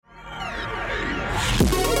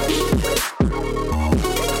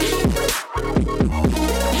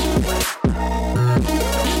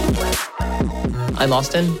I'm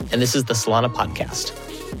Austin, and this is the Solana Podcast.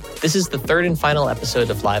 This is the third and final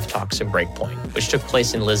episode of Live Talks at Breakpoint, which took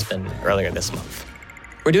place in Lisbon earlier this month.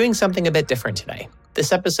 We're doing something a bit different today.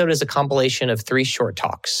 This episode is a compilation of 3 short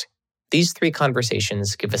talks. These 3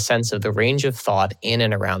 conversations give a sense of the range of thought in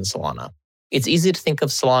and around Solana. It's easy to think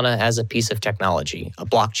of Solana as a piece of technology, a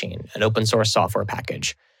blockchain, an open source software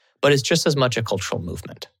package, but it's just as much a cultural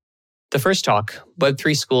movement. The first talk,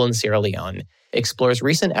 Web3 School in Sierra Leone, explores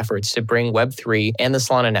recent efforts to bring Web3 and the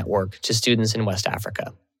Solana network to students in West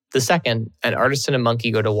Africa. The second, An Artist and a Monkey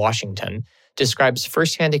Go to Washington, describes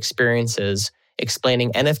firsthand experiences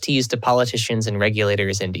explaining NFTs to politicians and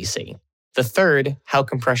regulators in DC. The third, How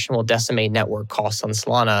Compression Will Decimate Network Costs on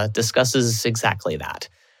Solana, discusses exactly that.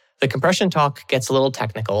 The compression talk gets a little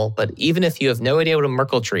technical, but even if you have no idea what a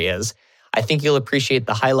Merkle tree is, I think you'll appreciate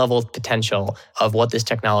the high-level potential of what this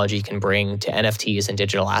technology can bring to NFTs and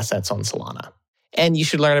digital assets on Solana. And you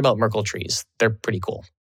should learn about Merkle trees. They're pretty cool.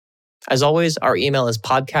 As always, our email is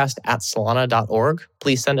podcast@solana.org.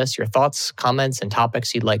 Please send us your thoughts, comments, and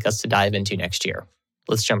topics you'd like us to dive into next year.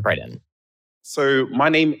 Let's jump right in. So my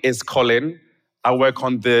name is Colin. I work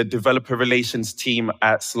on the developer relations team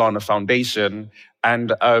at Solana Foundation.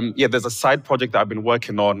 And there's a side project that I've been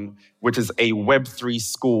working on, which is a Web3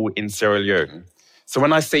 school in Sierra Leone. So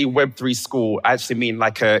when I say Web3 school, I actually mean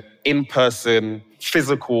like a in-person,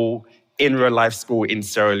 physical, in real life school in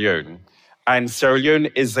Sierra Leone. And Sierra Leone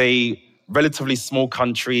is a relatively small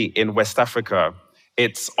country in West Africa.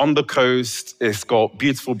 It's on the coast, it's got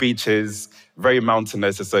beautiful beaches, very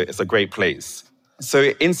mountainous, it's a great place.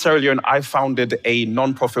 So in Sierra Leone, I founded a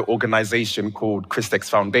non-profit organization called Christex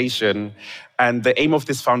Foundation. And the aim of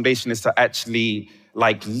this foundation is to actually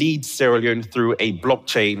lead Sierra Leone through a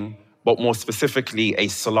blockchain, but more specifically, a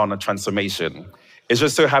Solana transformation. It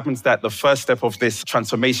just so happens that the first step of this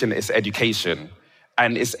transformation is education.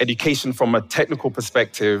 And it's education from a technical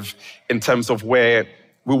perspective in terms of where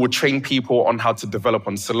we will train people on how to develop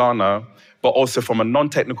on Solana, but also from a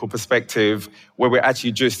non-technical perspective where we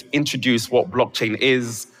actually just introduce what blockchain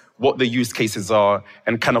is, what the use cases are,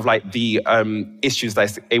 and kind of like the issues that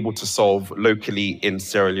it's able to solve locally in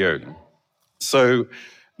Sierra Leone. So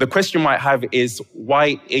the question you might have is,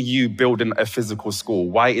 why are you building a physical school?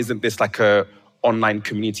 Why isn't this like a online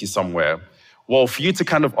community somewhere? Well, for you to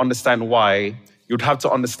kind of understand why, you'd have to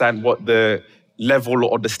understand what the level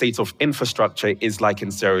or the state of infrastructure is like in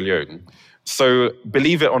Sierra Leone. So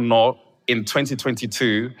believe it or not, in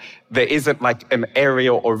 2022, there isn't like an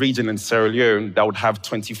area or region in Sierra Leone that would have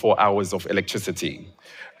 24 hours of electricity.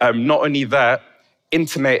 Not only that,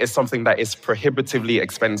 internet is something that is prohibitively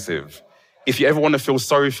expensive. If you ever want to feel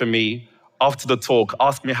sorry for me, after the talk,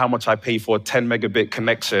 ask me how much I pay for a 10 megabit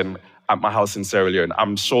connection at my house in Sierra Leone.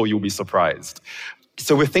 I'm sure you'll be surprised.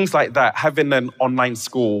 So with things like that, having an online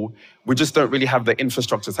school, we just don't really have the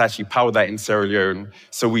infrastructure to actually power that in Sierra Leone.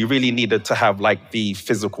 So we really needed to have the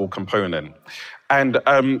physical component. And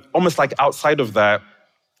almost outside of that,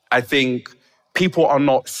 I think people are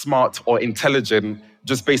not smart or intelligent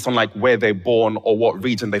just based on where they're born or what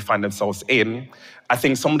region they find themselves in. I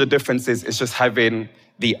think some of the differences is just having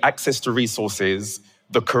the access to resources,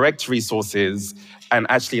 the correct resources, and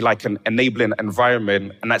actually an enabling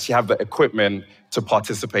environment, and actually have the equipment to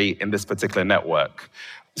participate in this particular network.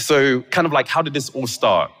 So kind of how did this all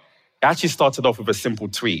start? It actually started off with a simple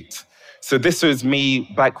tweet. So this was me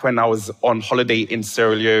back when I was on holiday in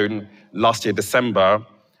Sierra Leone last year, December,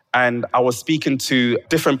 and I was speaking to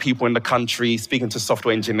different people in the country, speaking to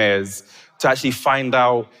software engineers to actually find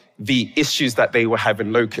out the issues that they were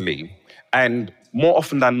having locally. And more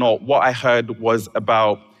often than not, what I heard was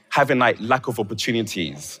about having lack of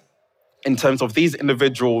opportunities. In terms of these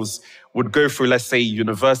individuals would go through, let's say,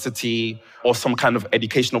 university or some kind of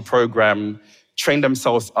educational program, train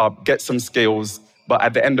themselves up, get some skills, but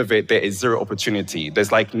at the end of it, there is zero opportunity.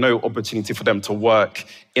 There's no opportunity for them to work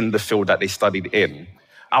in the field that they studied in.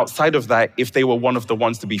 Outside of that, if they were one of the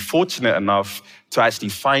ones to be fortunate enough to actually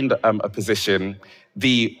find a position,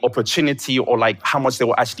 the opportunity or how much they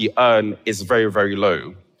will actually earn is very, very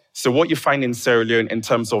low. So what you find in Sierra Leone in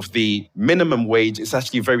terms of the minimum wage is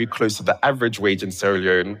actually very close to the average wage in Sierra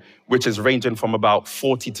Leone, which is ranging from about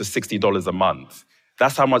 $40 to $60 a month.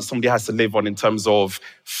 That's how much somebody has to live on in terms of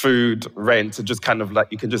food, rent, and just kind of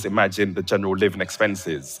you can just imagine the general living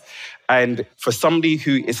expenses. And for somebody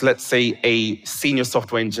who is, let's say, a senior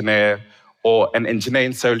software engineer or an engineer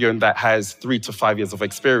in Sierra Leone that has 3 to 5 years of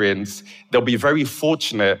experience, they'll be very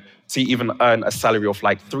fortunate to even earn a salary of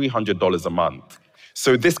 $300 a month.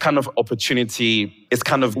 So this kind of opportunity is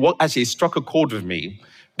kind of what actually struck a chord with me,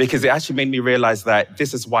 because it actually made me realize that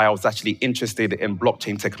this is why I was actually interested in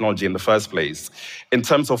blockchain technology in the first place. In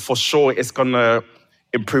terms of, for sure, it's going to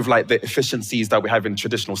improve like the efficiencies that we have in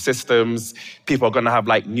traditional systems. People are going to have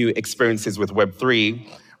like new experiences with Web3,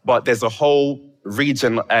 but there's a whole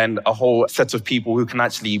region and a whole set of people who can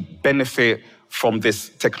actually benefit from this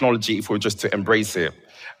technology if we were just to embrace it.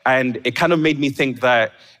 And it kind of made me think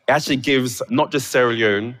that it actually gives not just Sierra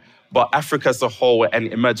Leone, but Africa as a whole and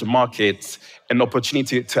emerging markets an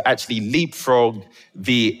opportunity to actually leapfrog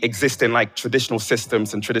the existing like traditional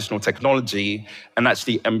systems and traditional technology and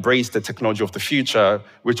actually embrace the technology of the future,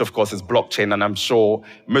 which of course is blockchain. And I'm sure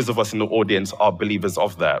most of us in the audience are believers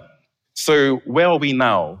of that. So where are we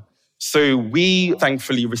now? So we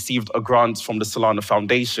thankfully received a grant from the Solana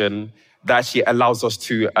Foundation that actually allows us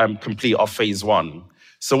to complete our phase 1.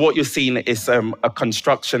 So what you're seeing is a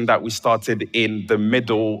construction that we started in the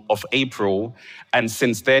middle of April. And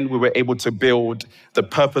since then, we were able to build the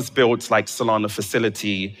purpose-built like Solana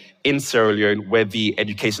facility in Sierra Leone where the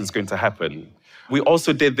education is going to happen. We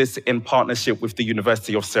also did this in partnership with the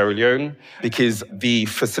University of Sierra Leone because the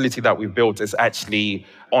facility that we built is actually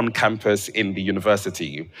on campus in the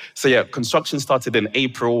university. So yeah, construction started in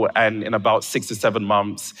April, and in about 6 to 7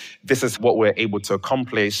 months, this is what we're able to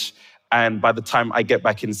accomplish. And by the time I get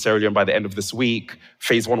back in Sierra Leone by the end of this week,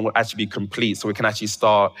 phase 1 will actually be complete, so we can actually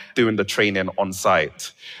start doing the training on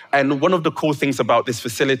site. And one of the cool things about this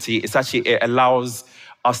facility is actually it allows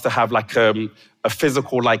us to have like a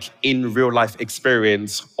physical, like in real life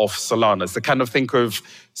experience of Solana. So kind of think of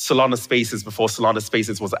Solana Spaces before Solana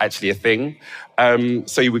Spaces was actually a thing.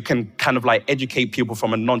 So we can kind of like educate people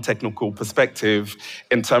from a non-technical perspective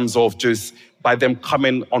in terms of just by them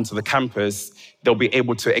coming onto the campus, they'll be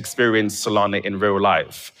able to experience Solana in real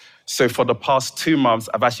life. So for the past 2 months,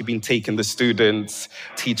 I've actually been taking the students,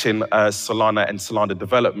 teaching Solana and Solana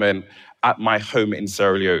development at my home in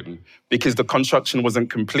Sierra Leone. Because the construction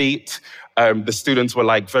wasn't complete, the students were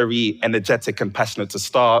like very energetic and passionate to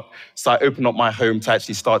start. So I opened up my home to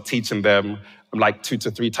actually start teaching them like 2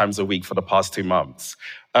 to 3 times a week for the past 2 months.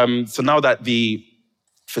 So now that the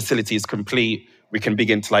facility is complete, we can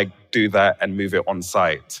begin to like do that and move it on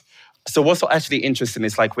site. So what's actually interesting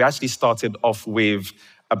is like we actually started off with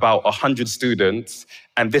about 100 students,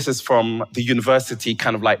 and this is from the university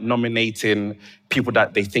kind of like nominating people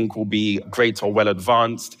that they think will be great or well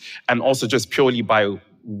advanced, and also just purely by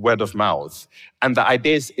word of mouth. And the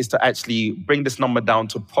idea is to actually bring this number down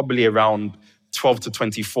to probably around 12 to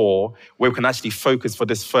 24, where we can actually focus for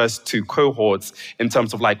this first 2 cohorts in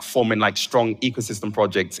terms of like forming like strong ecosystem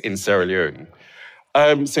projects in Sierra Leone.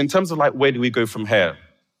 So in terms of like, where do we go from here?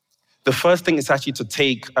 The first thing is actually to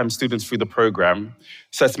take students through the program.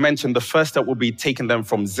 So as mentioned, the first step will be taking them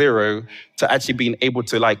from 0 to actually being able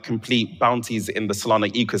to like complete bounties in the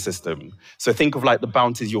Solana ecosystem. So think of like the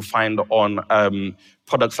bounties you'll find on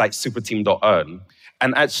products like superteam.earn.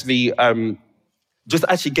 And actually, just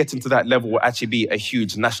actually getting to that level will actually be a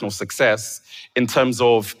huge national success in terms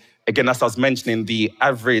of, again, as I was mentioning, the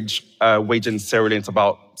average wage in Sierra Leone is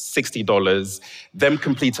about $60. Them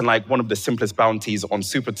completing like one of the simplest bounties on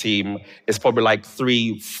Super Team is probably like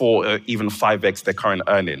 3, 4, or even 5x their current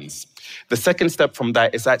earnings. The second step from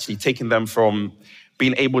that is actually taking them from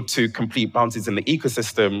being able to complete bounties in the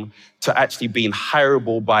ecosystem to actually being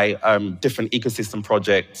hireable by different ecosystem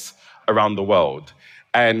projects around the world.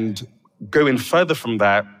 And going further from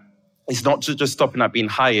that, it's not just stopping at being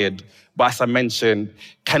hired, but as I mentioned,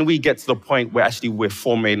 can we get to the point where actually we're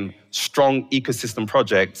forming strong ecosystem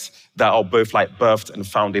projects that are both like birthed and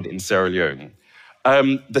founded in Sierra Leone?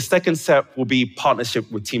 The second step will be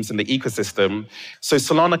partnership with teams in the ecosystem. So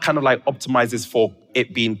Solana kind of like optimizes for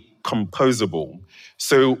it being composable.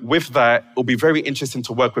 So with that, it'll be very interesting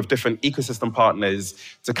to work with different ecosystem partners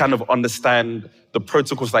to kind of understand the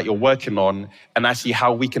protocols that you're working on and actually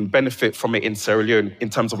how we can benefit from it in Sierra Leone in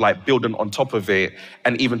terms of like building on top of it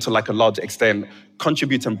and even to like a large extent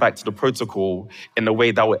contributing back to the protocol in a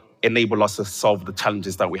way that will enable us to solve the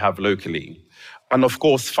challenges that we have locally. And of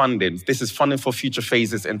course, funding. This is funding for future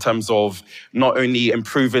phases in terms of not only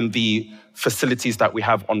improving the facilities that we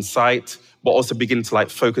have on site, but also begin to like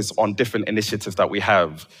focus on different initiatives that we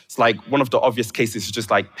have. It's like one of the obvious cases is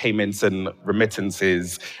just like payments and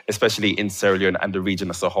remittances, especially in Sierra Leone and the region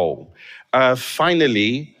as a whole.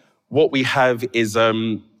 Finally, what we have is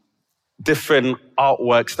different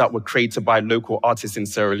artworks that were created by local artists in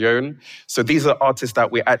Sierra Leone. So these are artists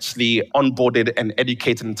that we actually onboarded and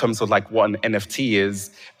educated in terms of like what an NFT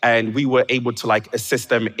is. And we were able to like assist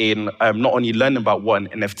them in not only learning about what an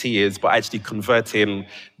NFT is, but actually converting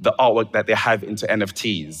the artwork that they have into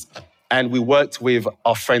NFTs. And we worked with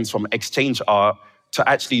our friends from Exchange Art to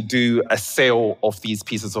actually do a sale of these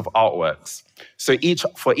pieces of artworks. So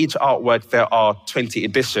for each artwork, there are 20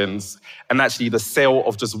 editions. And actually, the sale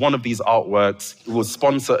of just one of these artworks will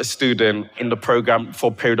sponsor a student in the program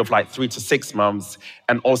for a period of like 3 to 6 months,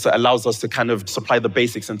 and also allows us to kind of supply the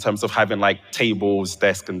basics in terms of having like tables,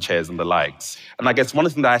 desks, and chairs and the likes. And I guess one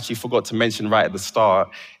thing that I actually forgot to mention right at the start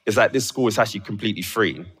is that this school is actually completely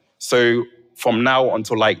free. So from now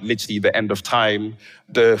until like literally the end of time,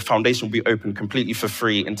 the foundation will be open completely for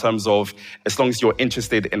free in terms of, as long as you're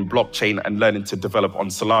interested in blockchain and learning to develop on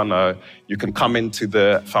Solana, you can come into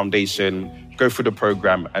the foundation, go through the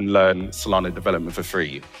program and learn Solana development for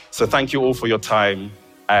free. So thank you all for your time.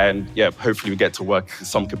 And yeah, hopefully we get to work in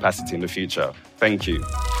some capacity in the future. Thank you.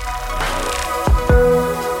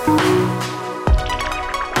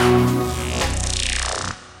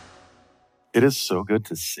 It is so good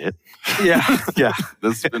to sit. Yeah.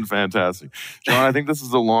 This has been fantastic. John, I think this is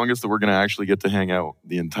the longest that we're going to actually get to hang out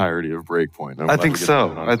the entirety of Breakpoint. I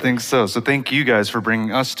think so. So thank you guys for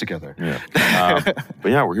bringing us together. Yeah.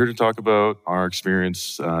 But yeah, we're here to talk about our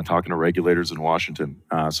experience talking to regulators in Washington.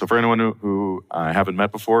 So for anyone who I haven't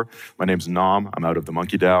met before, my name's Nam. I'm out of the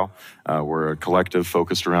Monkey DAO. We're a collective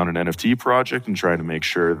focused around an NFT project and trying to make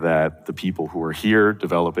sure that the people who are here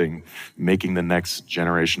developing, making the next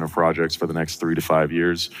generation of projects for the next 3 to 5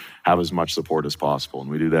 years have as much support as possible. And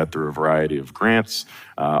we do that through a variety of grants,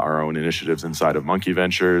 our own initiatives inside of Monkey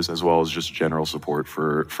Ventures, as well as just general support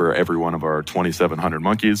for every one of our 2,700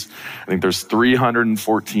 monkeys. I think there's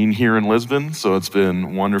 314 here in Lisbon, so it's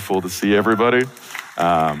been wonderful to see everybody.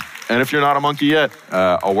 And if you're not a monkey yet,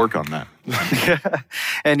 I'll work on that.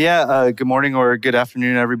 And good morning or good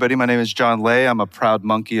afternoon, everybody. My name is John Lay. I'm a proud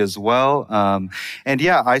monkey as well.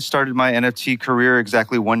 I started my NFT career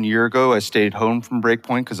exactly 1 year ago. I stayed home from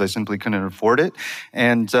Breakpoint because I simply couldn't afford it.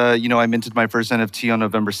 And, I minted my first NFT on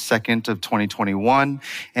November 2nd of 2021.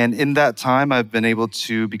 And in that time, I've been able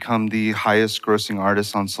to become the highest grossing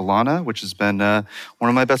artist on Solana, which has been one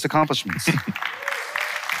of my best accomplishments.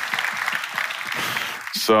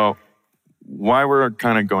 So why we're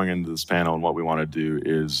kind of going into this panel and what we want to do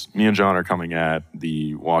is me and John are coming at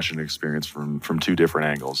the Washington experience from 2 different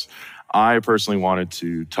angles. I personally wanted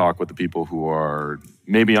to talk with the people who are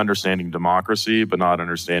maybe understanding democracy, but not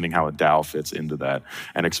understanding how a DAO fits into that,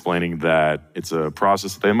 and explaining that it's a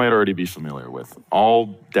process that they might already be familiar with.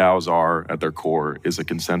 All DAOs are, at their core, is a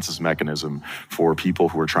consensus mechanism for people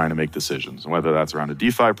who are trying to make decisions. And whether that's around a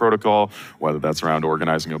DeFi protocol, whether that's around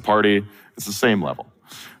organizing a party, it's the same level.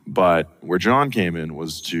 But where John came in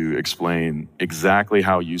was to explain exactly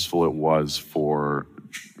how useful it was for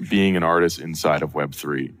being an artist inside of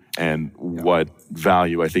Web3 and what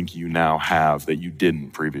value I think you now have that you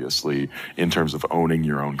didn't previously in terms of owning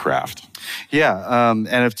your own craft.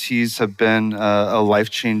 NFTs have been a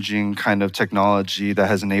life-changing kind of technology that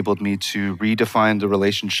has enabled me to redefine the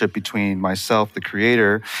relationship between myself, the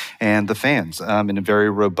creator, and the fans in very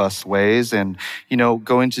robust ways. And,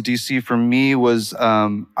 going to DC for me was,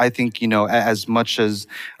 I think, as much as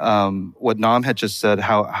what Nam had just said,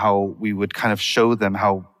 how we would kind of show them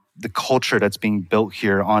how the culture that's being built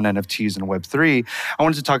here on NFTs and Web3, I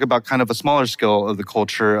wanted to talk about kind of a smaller scale of the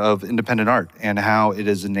culture of independent art and how it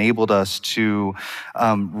has enabled us to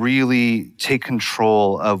really take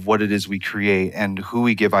control of what it is we create and who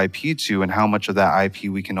we give IP to and how much of that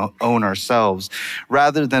IP we can own ourselves,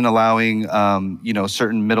 rather than allowing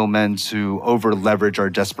certain middlemen to over leverage our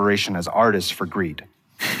desperation as artists for greed.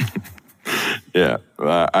 Yeah,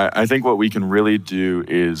 I think what we can really do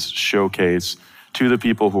is showcase to the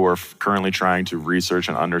people who are currently trying to research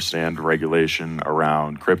and understand regulation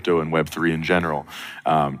around crypto and Web3 in general,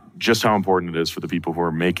 just how important it is for the people who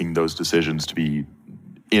are making those decisions to be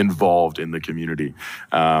involved in the community.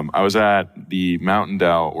 I was at the Mountain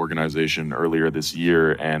DAO organization earlier this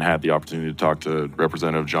year and had the opportunity to talk to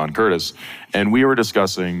Representative John Curtis, and we were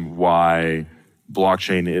discussing why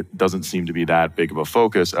blockchain, it doesn't seem to be that big of a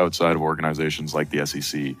focus outside of organizations like the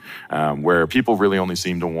SEC, where people really only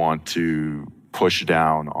seem to want to push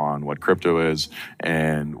down on what crypto is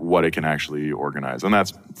and what it can actually organize. And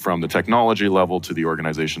that's from the technology level to the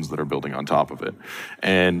organizations that are building on top of it.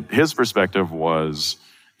 And his perspective was,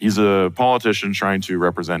 he's a politician trying to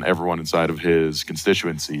represent everyone inside of his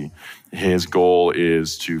constituency. His goal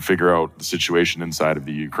is to figure out the situation inside of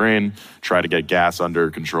the Ukraine, try to get gas under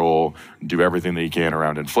control, do everything that he can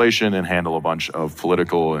around inflation, and handle a bunch of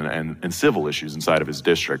political and civil issues inside of his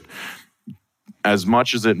district. As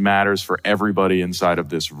much as it matters for everybody inside of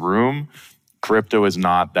this room, crypto is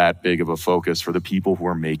not that big of a focus for the people who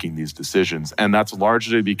are making these decisions. And that's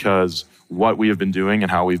largely because what we have been doing and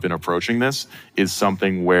how we've been approaching this is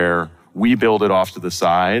something where we build it off to the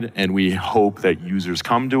side, and we hope that users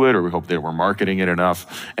come to it, or we hope that we're marketing it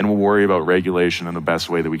enough, and we'll worry about regulation and the best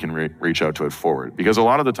way that we can reach out to it forward. Because a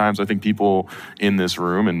lot of the times, I think people in this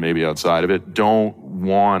room and maybe outside of it don't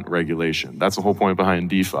want regulation. That's the whole point behind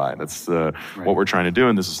DeFi. That's what we're trying to do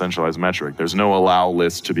in this decentralized metric. There's no allow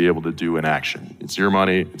list to be able to do an action. It's your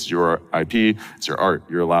money, it's your IP, it's your art.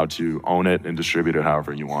 You're allowed to own it and distribute it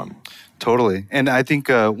however you want. Totally. And I think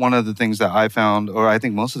one of the things that I found, or I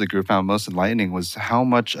think most of the group found most enlightening, was how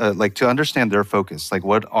much, to understand their focus. Like,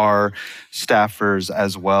 what are staffers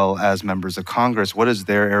as well as members of Congress, what is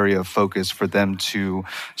their area of focus for them to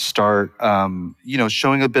start,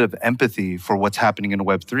 showing a bit of empathy for what's happening in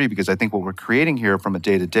Web3? Because I think what we're creating here from a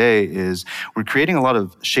day-to-day is we're creating a lot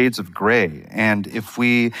of shades of gray. And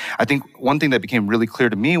I think one thing that became really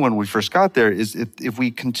clear to me when we first got there is if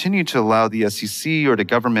we continue to allow the SEC or the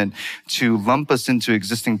government to lump us into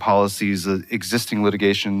existing policies, existing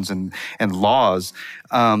litigations and laws,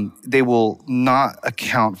 they will not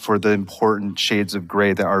account for the important shades of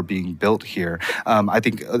gray that are being built here. I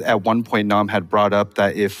think at one point Nam had brought up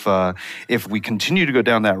that if we continue to go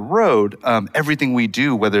down that road, everything we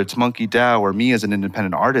do, whether it's Monkey DAO or me as an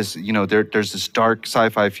independent artist, there's this dark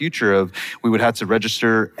sci-fi future of we would have to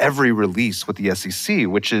register every release with the SEC,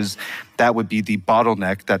 that would be the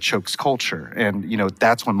bottleneck that chokes culture. And,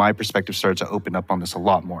 that's when my perspective started to open up on this a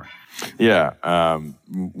lot more. Yeah.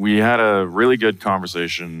 We had a really good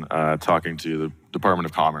conversation talking to the Department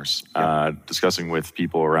of Commerce, discussing with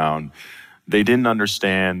people around, they didn't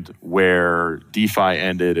understand where DeFi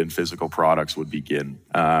ended and physical products would begin.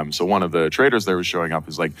 So one of the traders there was showing up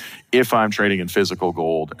is like, if I'm trading in physical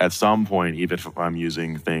gold, at some point, even if I'm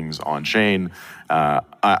using things on chain,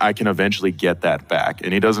 I can eventually get that back.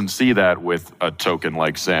 And he doesn't see that with a token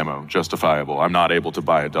like Samo, justifiable. I'm not able to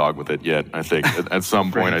buy a dog with it yet. I think at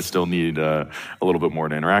some point I still need a little bit more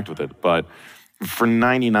to interact with it. But for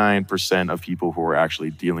 99% of people who are actually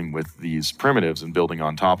dealing with these primitives and building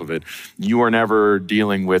on top of it, you are never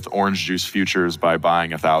dealing with orange juice futures by buying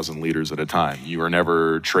 1,000 liters at a time. You are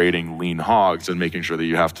never trading lean hogs and making sure that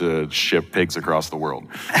you have to ship pigs across the world.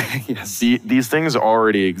 Yes. These things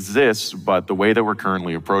already exist, but the way that we're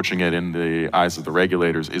currently approaching it in the eyes of the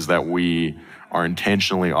regulators is that we are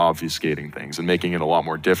intentionally obfuscating things and making it a lot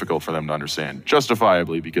more difficult for them to understand,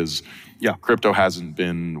 justifiably, because crypto hasn't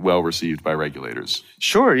been well received by regulators.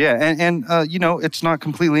 Sure, yeah, and it's not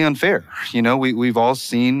completely unfair. We've all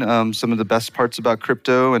seen some of the best parts about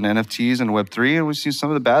crypto and NFTs and Web3, and we've seen some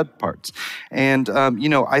of the bad parts. And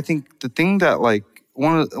I think the thing that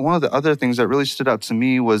one of the other things that really stood out to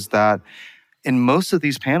me was that in most of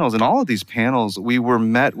these panels, in all of these panels, we were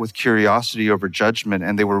met with curiosity over judgment,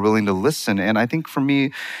 and they were willing to listen. And I think for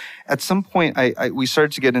me, at some point, we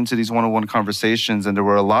started to get into these one-on-one conversations, and there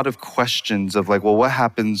were a lot of questions of what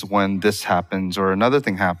happens when this happens or another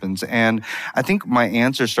thing happens? And I think my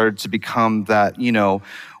answer started to become that,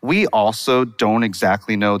 we also don't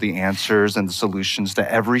exactly know the answers and the solutions to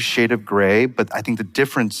every shade of gray, but I think the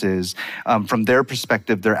difference is, from their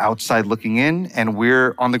perspective, they're outside looking in, and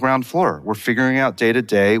we're on the ground floor. We're figuring out day to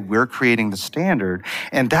day, we're creating the standard.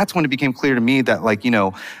 And that's when it became clear to me that,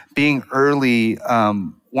 being early,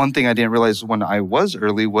 one thing I didn't realize when I was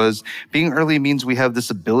early was being early means we have this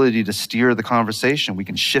ability to steer the conversation. We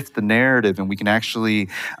can shift the narrative, and we can actually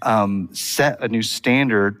set a new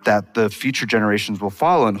standard that the future generations will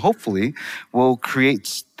follow, and hopefully will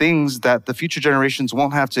create things that the future generations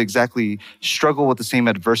won't have to exactly struggle with the same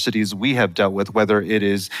adversities we have dealt with, whether it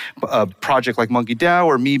is a project like Monkey DAO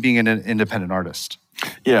or me being an independent artist.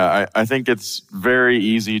 Yeah, I think it's very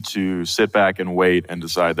easy to sit back and wait and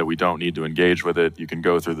decide that we don't need to engage with it. You can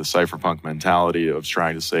go through the cypherpunk mentality of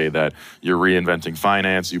trying to say that you're reinventing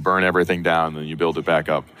finance, you burn everything down, and then you build it back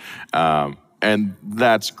up. And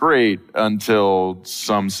that's great until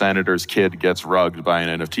some senator's kid gets rugged by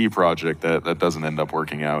an NFT project that doesn't end up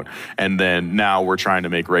working out. And then now we're trying to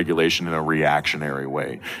make regulation in a reactionary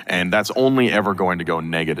way. And that's only ever going to go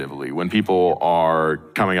negatively. When people are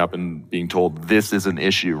coming up and being told this is an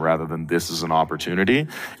issue rather than this is an opportunity,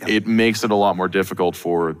 it makes it a lot more difficult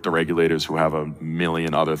for the regulators who have a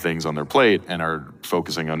million other things on their plate and are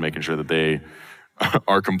focusing on making sure that they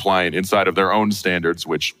are compliant inside of their own standards,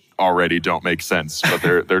 which already don't make sense,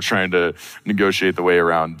 but they're trying to negotiate the way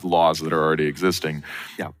around laws that are already existing.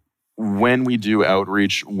 Yeah. When we do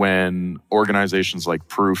outreach, when organizations like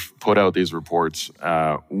Proof put out these reports,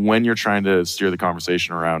 when you're trying to steer the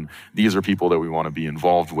conversation around, these are people that we want to be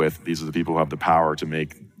involved with, these are the people who have the power to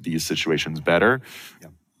make these situations better,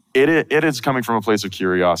 it is coming from a place of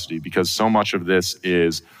curiosity, because so much of this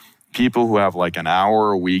is people who have like an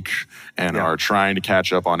hour a week and are trying to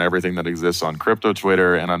catch up on everything that exists on crypto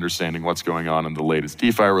Twitter and understanding what's going on in the latest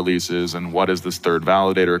DeFi releases and what is this third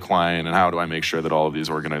validator client and how do I make sure that all of these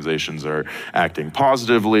organizations are acting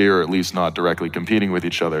positively or at least not directly competing with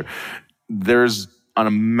each other. There's a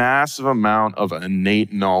massive amount of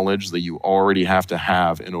innate knowledge that you already have to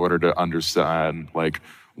have in order to understand like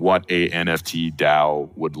what a NFT DAO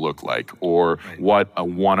would look like, or what a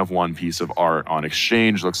one-of-one piece of art on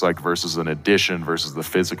exchange looks like versus an edition versus the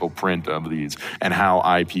physical print of these, and how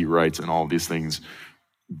IP rights and all of these things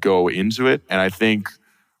go into it. And I think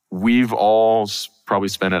we've all probably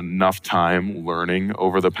spent enough time learning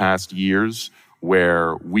over the past years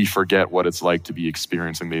where we forget what it's like to be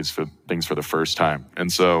experiencing these things for the first time.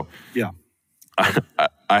 And so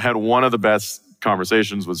I had one of the best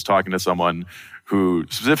conversations was talking to someone who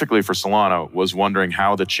specifically for Solana was wondering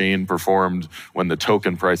how the chain performed when the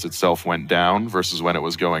token price itself went down versus when it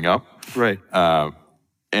was going up. Right.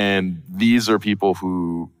 And these are people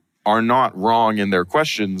who are not wrong in their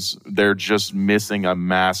questions. They're just missing a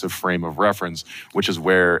massive frame of reference, which is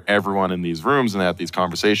where everyone in these rooms and at these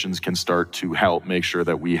conversations can start to help make sure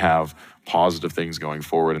that we have positive things going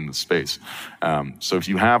forward in the space. So if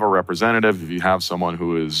you have a representative, if you have someone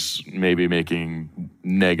who is maybe making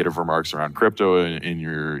negative remarks around crypto in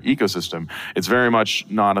your ecosystem, it's very much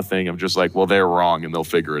not a thing of just like, well, they're wrong and they'll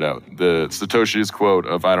figure it out. The Satoshi's quote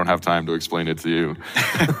of, I don't have time to explain it to you,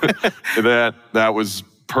 that was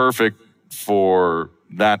perfect for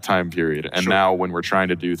that time period. And now when we're trying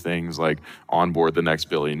to do things like onboard the next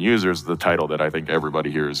billion users, the title that I think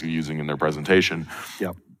everybody here is using in their presentation,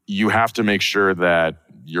 you have to make sure that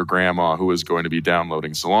your grandma who is going to be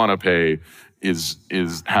downloading Solana Pay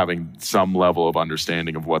is having some level of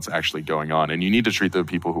understanding of what's actually going on. And you need to treat the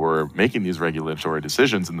people who are making these regulatory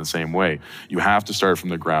decisions in the same way. You have to start from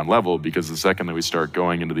the ground level, because the second that we start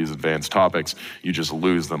going into these advanced topics, you just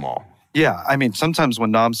lose them all. Yeah, I mean, sometimes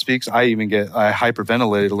when Nam speaks, I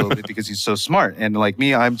hyperventilate a little bit because he's so smart. And like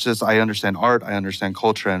me, I understand art, I understand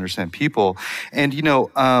culture, I understand people. And,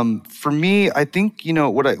 for me, I think,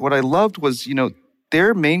 what I loved was,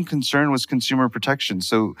 their main concern was consumer protection.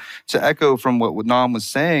 So to echo from what Nam was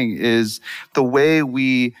saying is the way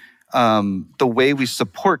we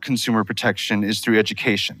support consumer protection is through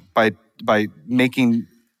education, by making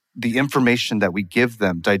the information that we give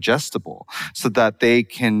them digestible so that they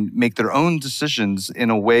can make their own decisions in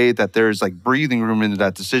a way that there's like breathing room into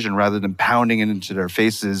that decision rather than pounding it into their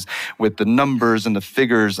faces with the numbers and the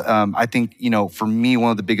figures. I think, for me,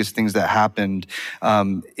 one of the biggest things that happened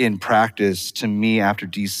in practice to me after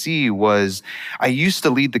DC was I used to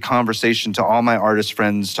lead the conversation to all my artist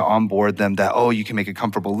friends to onboard them that, oh, you can make a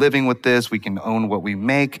comfortable living with this. We can own what we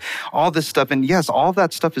make, all this stuff. And yes, all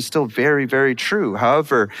that stuff is still very, very true.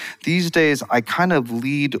 However, these days, I kind of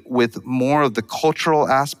lead with more of the cultural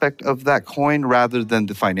aspect of that coin rather than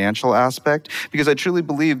the financial aspect, because I truly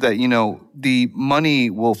believe that, the money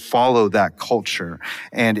will follow that culture.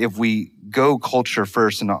 And if we go culture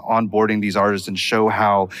first in onboarding these artists and show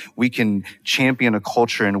how we can champion a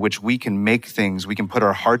culture in which we can make things, we can put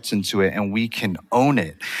our hearts into it, and we can own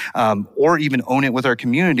it, or even own it with our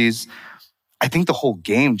communities, I think the whole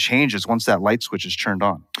game changes once that light switch is turned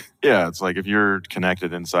on. Yeah, it's like if you're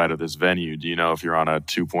connected inside of this venue, do you know if you're on a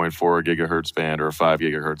 2.4 gigahertz band or a 5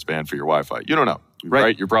 gigahertz band for your Wi-Fi? You don't know,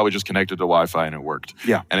 right? You're probably just connected to Wi-Fi and it worked.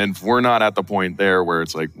 Yeah. And if we're not at the point there where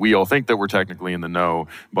it's like we all think that we're technically in the know,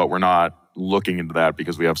 but we're not looking into that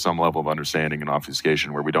because we have some level of understanding and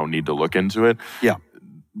obfuscation where we don't need to look into it. Yeah.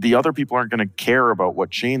 The other people aren't going to care about what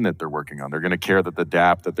chain that they're working on. They're going to care that the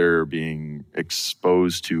dApp that they're being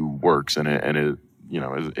exposed to works and it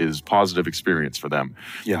is positive experience for them.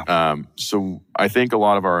 Yeah. So I think a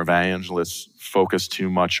lot of our evangelists focus too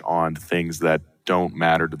much on things that don't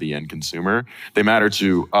matter to the end consumer. They matter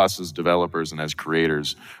to us as developers and as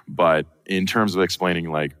creators, but in terms of explaining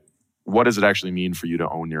like, what does it actually mean for you to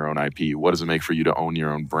own your own IP? What does it make for you to own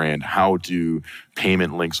your own brand? How do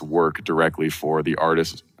payment links work directly for the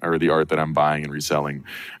artist or the art that I'm buying and reselling?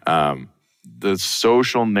 The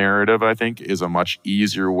social narrative, I think, is a much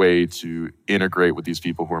easier way to integrate with these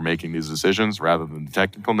people who are making these decisions rather than the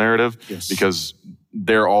technical narrative, because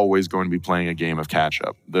they're always going to be playing a game of catch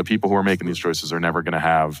up. The people who are making these choices are never going to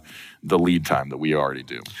have the lead time that we already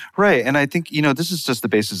do. Right. And I think, this is just the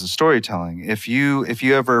basis of storytelling. If you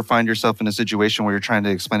ever find yourself in a situation where you're trying to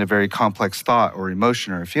explain a very complex thought or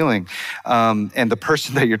emotion or a feeling, and the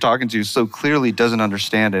person that you're talking to so clearly doesn't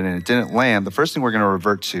understand it and it didn't land, the first thing we're going to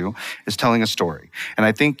revert to is telling a story. And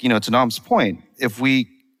I think, to Nam's point, if we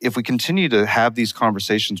if we continue to have these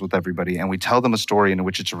conversations with everybody and we tell them a story in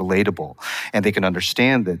which it's relatable and they can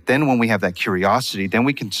understand it, then when we have that curiosity, then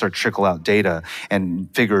we can start trickle out data and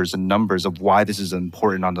figures and numbers of why this is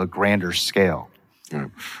important on a grander scale. Yeah.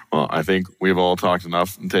 Well, I think we've all talked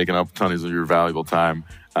enough and taken up tons of your valuable time.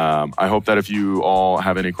 I hope that if you all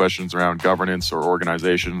have any questions around governance or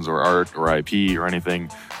organizations or art or IP or anything,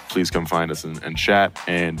 please come find us and chat.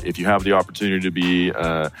 And if you have the opportunity to be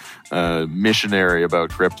a missionary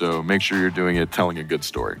about crypto, make sure you're doing it telling a good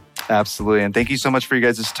story. Absolutely. And thank you so much for you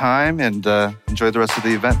guys' time, and enjoy the rest of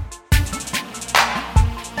the event.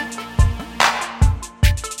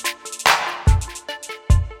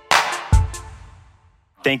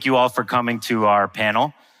 Thank you all for coming to our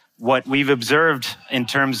panel. What we've observed in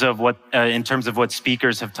terms of what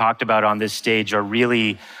speakers have talked about on this stage are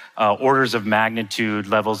really orders of magnitude,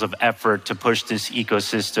 levels of effort to push this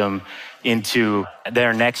ecosystem into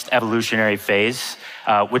their next evolutionary phase,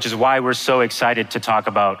 which is why we're so excited to talk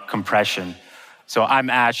about compression. So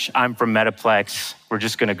I'm Ash, I'm from Metaplex. We're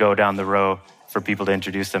just gonna go down the row for people to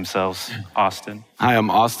introduce themselves. Austin. Hi,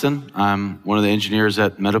 I'm Austin. I'm one of the engineers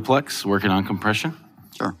at Metaplex working on compression.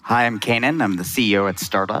 Sure. Hi, I'm Kanan. I'm the CEO at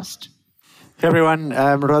Stardust. Hey everyone,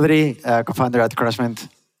 I'm Rodri, co-founder at Crossmint.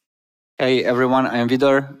 Hey everyone, I'm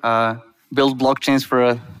Vidor. Built blockchains for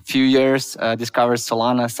a few years, discovered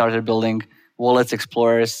Solana, started building wallets,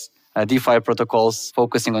 explorers, DeFi protocols,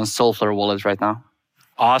 focusing on Soulflower wallets right now.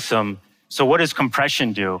 Awesome. So what does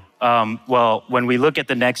compression do? Well, when we look at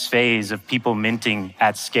the next phase of people minting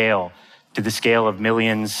at scale, to the scale of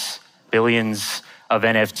millions, billions of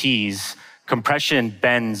NFTs, compression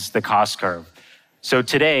bends the cost curve. So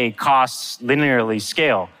today, costs linearly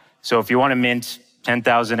scale. So if you want to mint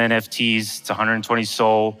 10,000 NFTs, it's 120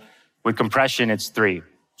 SOL. With compression, it's 3.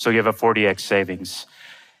 So you have a 40x savings.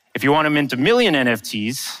 If you want to mint 1 million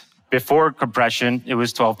NFTs, before compression, it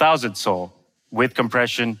was 12,000 SOL. With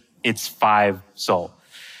compression, it's 5 SOL.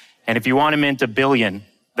 And if you want to mint 1 billion,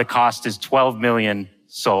 the cost is 12 million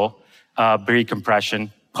SOL,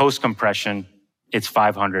 pre-compression. Post-compression, it's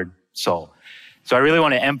 500 SOL. So I really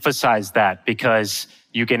want to emphasize that because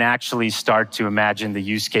you can actually start to imagine the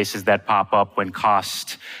use cases that pop up when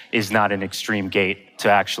cost is not an extreme gate to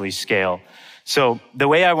actually scale. So the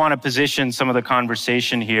way I want to position some of the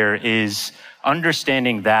conversation here is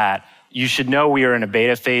understanding that you should know we are in a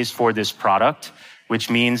beta phase for this product, which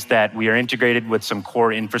means that we are integrated with some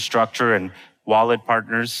core infrastructure and wallet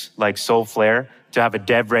partners like Soulflare to have a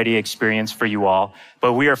dev-ready experience for you all.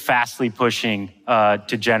 But we are fastly pushing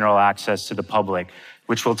to general access to the public,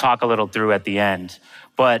 which we'll talk a little through at the end.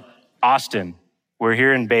 But Austin, we're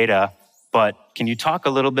here in beta, but can you talk a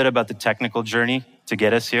little bit about the technical journey to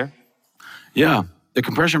get us here? Yeah, the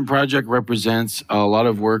compression project represents a lot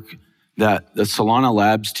of work that the Solana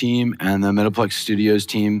Labs team and the Metaplex Studios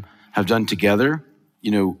team have done together.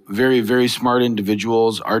 You know, very, very smart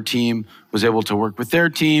individuals. Our team was able to work with their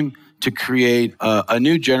team to create a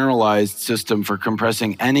new generalized system for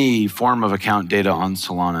compressing any form of account data on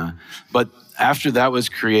Solana. But after that was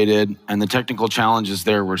created and the technical challenges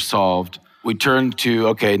there were solved, we turned to,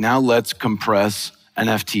 okay, now let's compress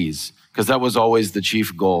NFTs, because that was always the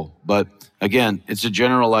chief goal. But again, it's a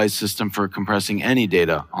generalized system for compressing any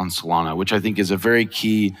data on Solana, which I think is a very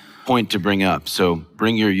key point to bring up. So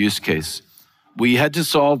bring your use case. We had to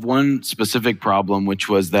solve one specific problem, which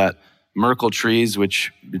was that Merkle trees,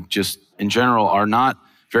 which just in general are not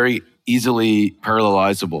very easily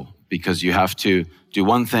parallelizable because you have to do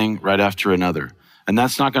one thing right after another. And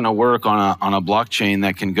that's not going to work on a blockchain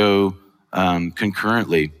that can go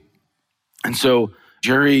concurrently. And so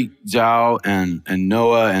Jerry Zhao and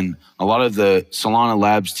Noah and a lot of the Solana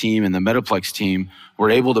Labs team and the Metaplex team were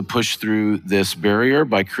able to push through this barrier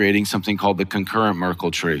by creating something called the concurrent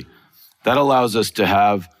Merkle tree. That allows us to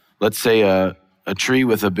have, let's say, a tree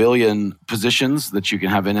with 1 billion positions that you can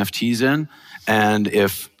have NFTs in. And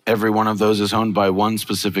if every one of those is owned by one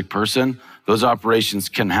specific person, those operations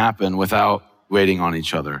can happen without waiting on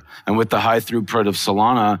each other. And with the high throughput of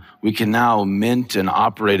Solana, we can now mint and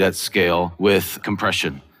operate at scale with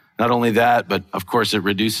compression. Not only that, but of course it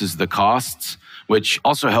reduces the costs, which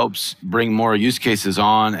also helps bring more use cases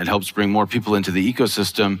on. It helps bring more people into the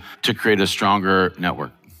ecosystem to create a stronger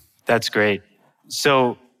network. That's great.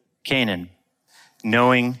 So, Kanan,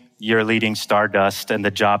 knowing you're leading Stardust and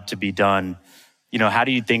the job to be done, you know, how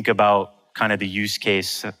do you think about kind of the use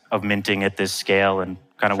case of minting at this scale and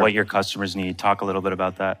kind of what your customers need? Talk a little bit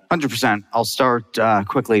about that. 100%. I'll start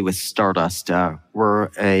quickly with Stardust. We're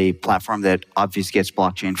a platform that obfuscates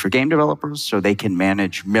blockchain for game developers so they can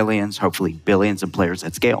manage millions, hopefully billions of players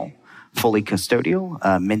at scale. Fully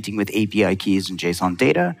custodial, minting with API keys and JSON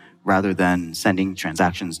data, rather than sending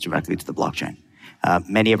transactions directly to the blockchain.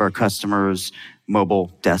 Many of our customers,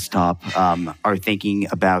 mobile, desktop, are thinking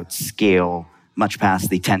about scale much past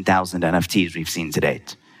the 10,000 NFTs we've seen to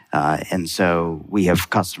date. And so we have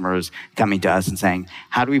customers coming to us and saying,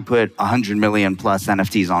 how do we put 100 million plus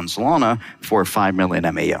NFTs on Solana for 5 million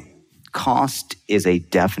MAU? Cost is a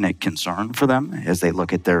definite concern for them as they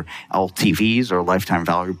look at their LTVs or lifetime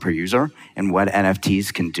value per user and what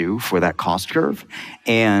NFTs can do for that cost curve.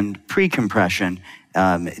 And pre-compression,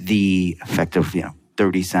 the effective,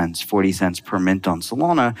 30 cents, 40 cents per mint on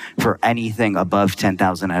Solana for anything above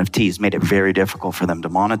 10,000 NFTs made it very difficult for them to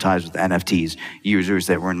monetize with NFTs users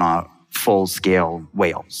that were not full-scale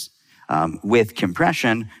whales. With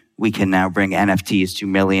compression, we can now bring NFTs to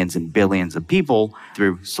millions and billions of people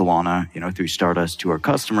through Solana, through Stardust to our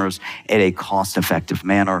customers in a cost-effective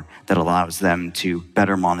manner that allows them to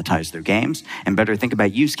better monetize their games and better think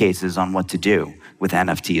about use cases on what to do with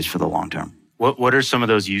NFTs for the long term. What are some of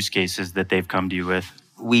those use cases that they've come to you with?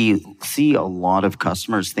 We see a lot of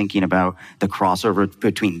customers thinking about the crossover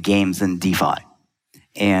between games and DeFi.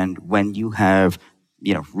 And when you have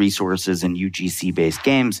resources and UGC-based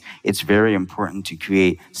games, it's very important to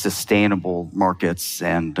create sustainable markets.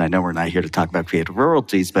 And I know we're not here to talk about creative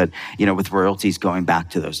royalties, but, with royalties going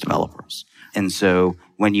back to those developers. And so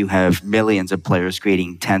when you have millions of players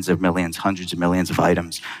creating tens of millions, hundreds of millions of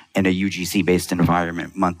items in a UGC-based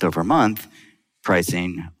environment month over month,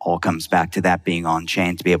 pricing all comes back to that being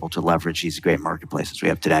on-chain to be able to leverage these great marketplaces we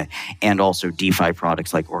have today, and also DeFi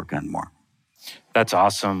products like Orca and more. That's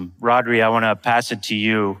awesome. Rodri, I want to pass it to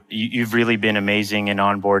you. You've really been amazing in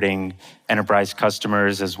onboarding enterprise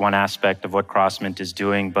customers as one aspect of what CrossMint is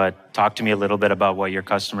doing, but talk to me a little bit about what your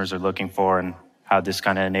customers are looking for and how this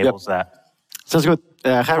kind of enables that. Sounds good.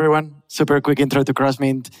 Hi, everyone. Super quick intro to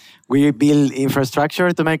CrossMint. We build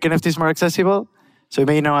infrastructure to make NFTs more accessible. So you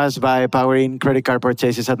may know us by powering credit card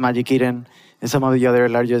purchases at Magic Eden and some of the other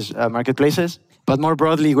largest marketplaces. But more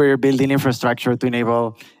broadly, we're building infrastructure to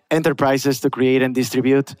enable enterprises to create and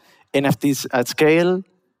distribute NFTs at scale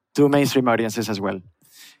to mainstream audiences as well.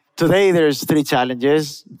 Today, there's 3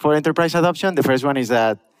 challenges for enterprise adoption. The first one is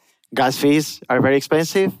that gas fees are very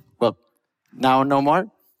expensive. Well, now no more.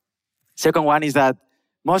 Second one is that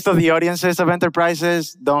most of the audiences of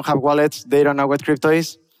enterprises don't have wallets. They don't know what crypto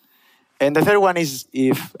is. And the third one is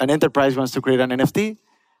if an enterprise wants to create an NFT,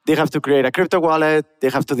 they have to create a crypto wallet. They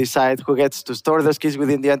have to decide who gets to store those keys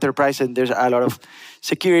within the enterprise. And there's a lot of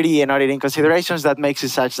security and auditing considerations that makes it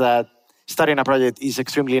such that starting a project is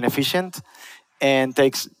extremely inefficient and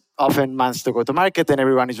takes often months to go to market, and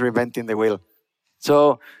everyone is reinventing the wheel.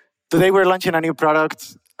 So today we're launching a new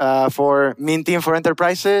product for minting for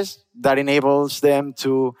enterprises that enables them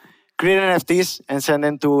to create NFTs and send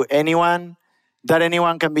them to anyone. That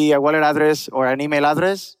anyone can be a wallet address or an email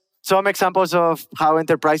address. Some examples of how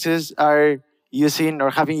enterprises are using or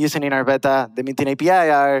have been using in our beta the minting API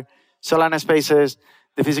are Solana Spaces.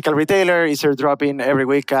 The physical retailer is airdropping every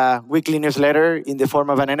week a weekly newsletter in the form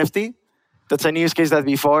of an NFT. That's a use case that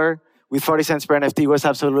before, with 40 cents per NFT, was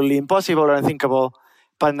absolutely impossible or unthinkable.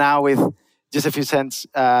 But now with just a few cents,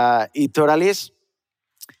 it totally is.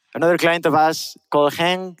 Another client of us called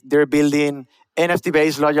Heng, they're building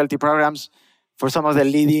NFT-based loyalty programs for some of the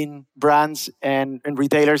leading brands and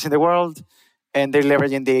retailers in the world. And they're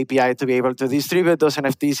leveraging the API to be able to distribute those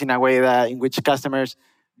NFTs in a way that in which customers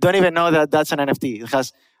don't even know that that's an NFT. It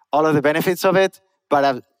has all of the benefits of it,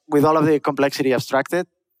 but with all of the complexity abstracted.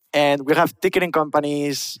 And we have ticketing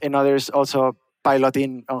companies and others also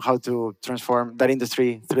piloting on how to transform that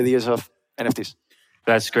industry through the use of NFTs.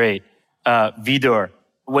 That's great. Vidor,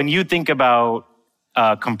 when you think about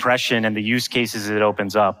compression and the use cases it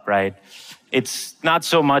opens up, right? It's not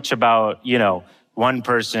so much about, one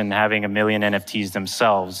person having 1 million NFTs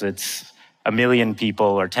themselves. It's 1 million people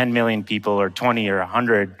or 10 million people or 20 or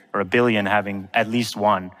 100 or 1 billion having at least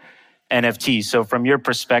one NFT. So from your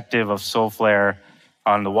perspective of Solflare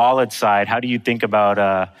on the wallet side, how do you think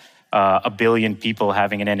about 1 billion people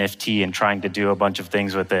having an NFT and trying to do a bunch of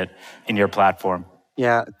things with it in your platform?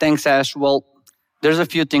 Yeah, thanks, Ash. Well, there's a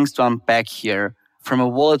few things to unpack here. From a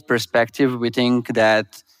wallet perspective, we think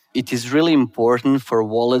that it is really important for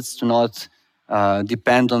wallets to not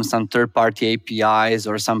depend on some third-party APIs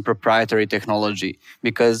or some proprietary technology,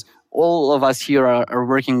 because all of us here are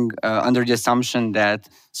working under the assumption that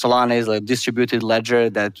Solana is a distributed ledger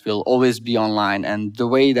that will always be online. And the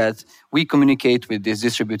way that we communicate with this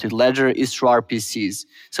distributed ledger is through RPCs.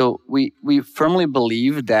 So we firmly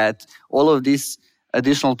believe that all of this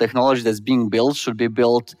additional technology that's being built should be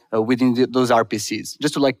built within those RPCs.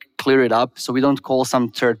 Just to clear it up, so we don't call some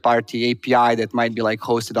third-party API that might be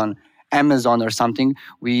hosted on Amazon or something,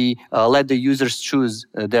 we let the users choose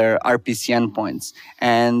their RPC endpoints.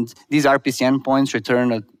 And these RPC endpoints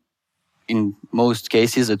return in most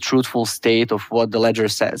cases, a truthful state of what the ledger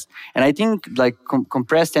says. And I think like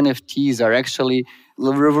compressed NFTs are actually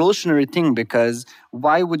a revolutionary thing, because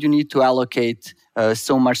why would you need to allocate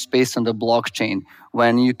so much space on the blockchain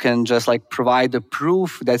when you can just like provide a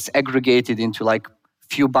proof that's aggregated into like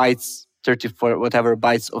few bytes, 34 whatever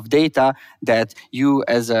bytes of data that you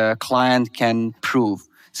as a client can prove.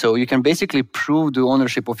 So you can basically prove the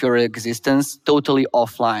ownership of your existence totally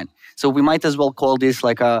offline. So we might as well call this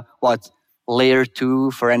like a layer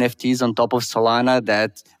 2 for NFTs on top of Solana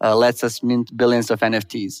that lets us mint billions of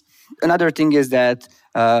NFTs. Another thing is that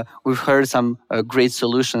we've heard some great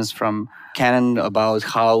solutions from Canon about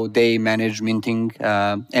how they manage minting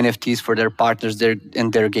NFTs for their partners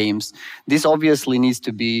and their games. This obviously needs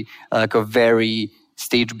to be like a very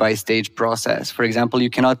stage-by-stage process. For example, you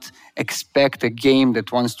cannot expect a game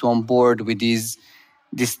that wants to onboard with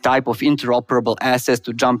this type of interoperable assets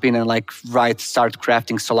to jump in and start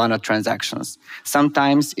crafting Solana transactions.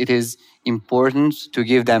 Sometimes it is important to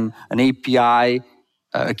give them an API,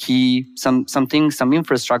 a key, some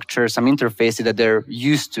infrastructure, some interfaces that they're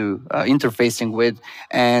used to interfacing with,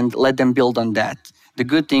 and let them build on that. The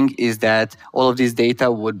good thing is that all of this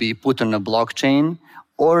data would be put on a blockchain,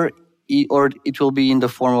 or it will be in the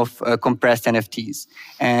form of compressed NFTs.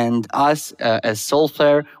 And us, as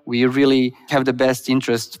Solflare, we really have the best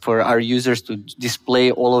interest for our users to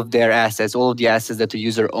display all of their assets, all of the assets that the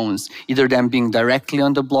user owns, either them being directly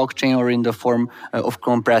on the blockchain or in the form of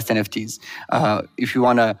compressed NFTs. If you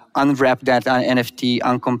want to unwrap that NFT,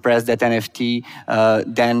 uncompress that NFT,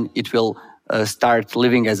 then it will start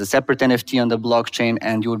living as a separate NFT on the blockchain,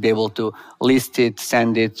 and you will be able to list it,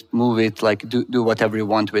 send it, move it, do whatever you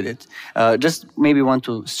want with it. Just maybe want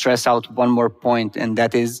to stress out one more point, and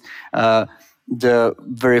that is the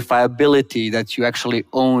verifiability that you actually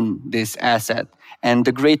own this asset. And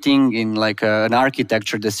the great thing in an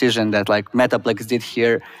architecture decision that Metaplex did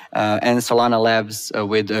here and Solana Labs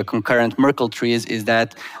with concurrent Merkle trees is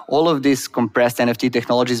that all of this compressed NFT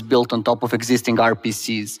technology is built on top of existing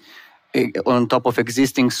RPCs, on top of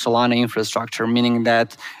existing Solana infrastructure, meaning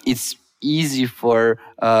that it's easy for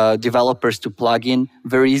developers to plug in,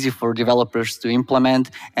 very easy for developers to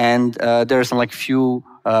implement, and there are some few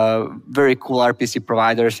very cool RPC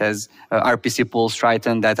providers as RPC Pools,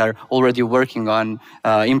 Triton, that are already working on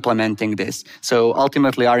implementing this. So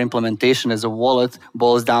ultimately, our implementation as a wallet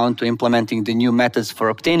boils down to implementing the new methods for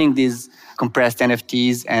obtaining these compressed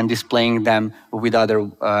NFTs and displaying them with other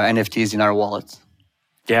NFTs in our wallet.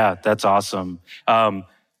 Yeah, that's awesome.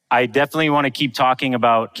 I definitely want to keep talking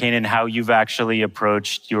about, Kenan, how you've actually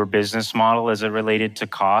approached your business model as it related to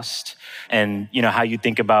cost, and how you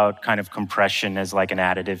think about kind of compression as an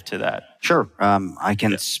additive to that. Sure. I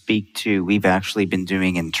can speak to, we've actually been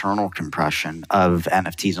doing internal compression of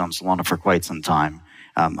NFTs on Solana for quite some time.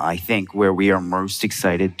 I think where we are most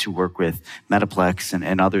excited to work with Metaplex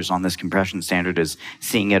and others on this compression standard is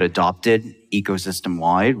seeing it adopted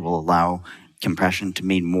ecosystem-wide will allow compression to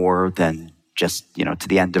mean more than just, to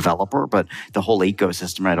the end developer, but the whole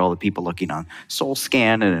ecosystem, right? All the people looking on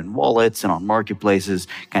SolScan and in wallets and on marketplaces,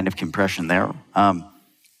 kind of compression there.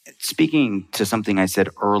 Speaking to something I said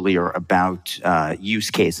earlier about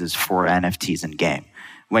use cases for NFTs in game,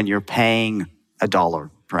 when you're paying $1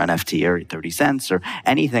 per NFT or 30 cents or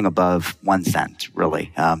anything above 1 cent,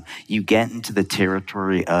 really, you get into the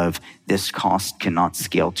territory of this cost cannot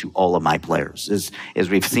scale to all of my players. As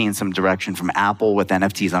we've seen some direction from Apple with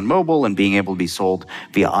NFTs on mobile and being able to be sold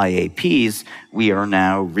via IAPs, we are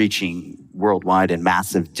now reaching worldwide and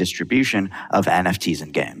massive distribution of NFTs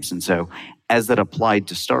in games. And so as that applied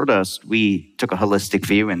to Stardust, we took a holistic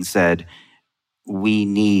view and said, we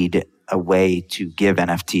need a way to give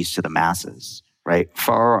NFTs to the masses, right?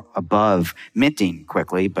 Far above minting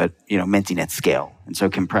quickly, but minting at scale. And so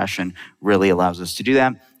compression really allows us to do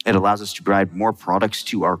that. It allows us to provide more products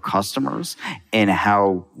to our customers in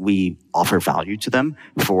how we offer value to them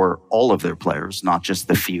for all of their players, not just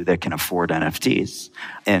the few that can afford NFTs,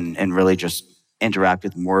 and really just interact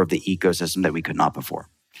with more of the ecosystem that we could not before.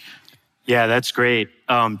 Yeah, that's great.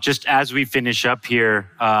 Just as we finish up here,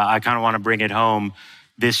 I kind of want to bring it home.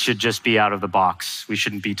 This should just be out of the box. We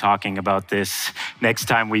shouldn't be talking about this next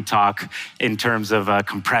time we talk in terms of a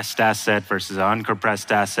compressed asset versus an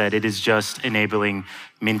uncompressed asset. It is just enabling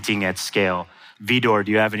minting at scale. Vidor,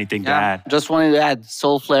 do you have anything to add? Just wanted to add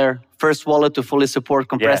Solflare, first wallet to fully support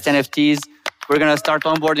compressed NFTs. We're going to start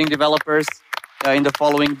onboarding developers in the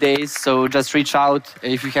following days. So just reach out.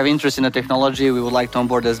 If you have interest in the technology, we would like to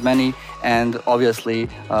onboard as many and obviously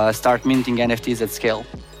start minting NFTs at scale.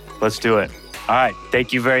 Let's do it. All right.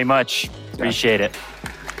 Thank you very much. Appreciate it.